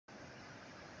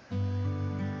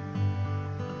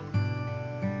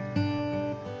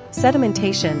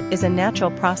Sedimentation is a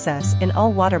natural process in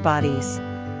all water bodies.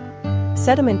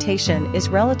 Sedimentation is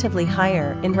relatively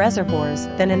higher in reservoirs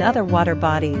than in other water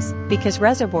bodies because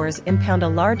reservoirs impound a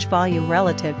large volume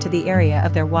relative to the area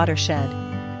of their watershed.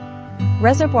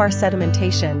 Reservoir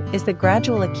sedimentation is the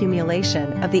gradual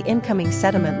accumulation of the incoming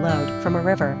sediment load from a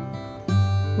river.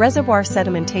 Reservoir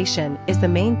sedimentation is the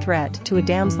main threat to a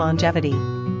dam's longevity.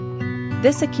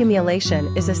 This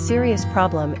accumulation is a serious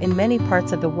problem in many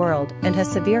parts of the world and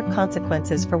has severe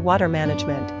consequences for water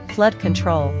management, flood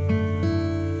control,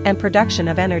 and production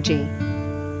of energy.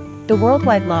 The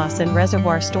worldwide loss in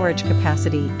reservoir storage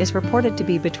capacity is reported to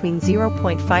be between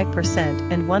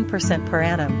 0.5% and 1% per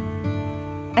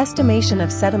annum. Estimation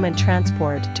of sediment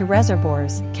transport to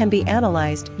reservoirs can be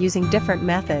analyzed using different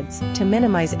methods to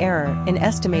minimize error in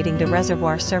estimating the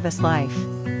reservoir service life.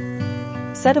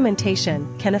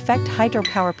 Sedimentation can affect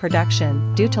hydropower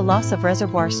production due to loss of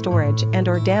reservoir storage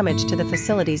and/or damage to the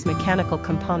facility's mechanical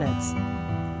components.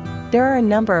 There are a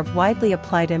number of widely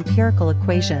applied empirical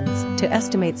equations to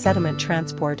estimate sediment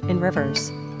transport in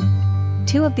rivers.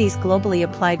 Two of these globally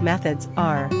applied methods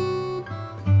are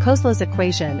Kozlow's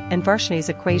equation and Varshny's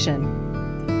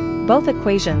equation. Both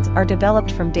equations are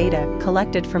developed from data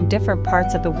collected from different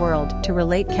parts of the world to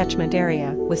relate catchment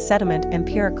area with sediment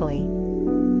empirically.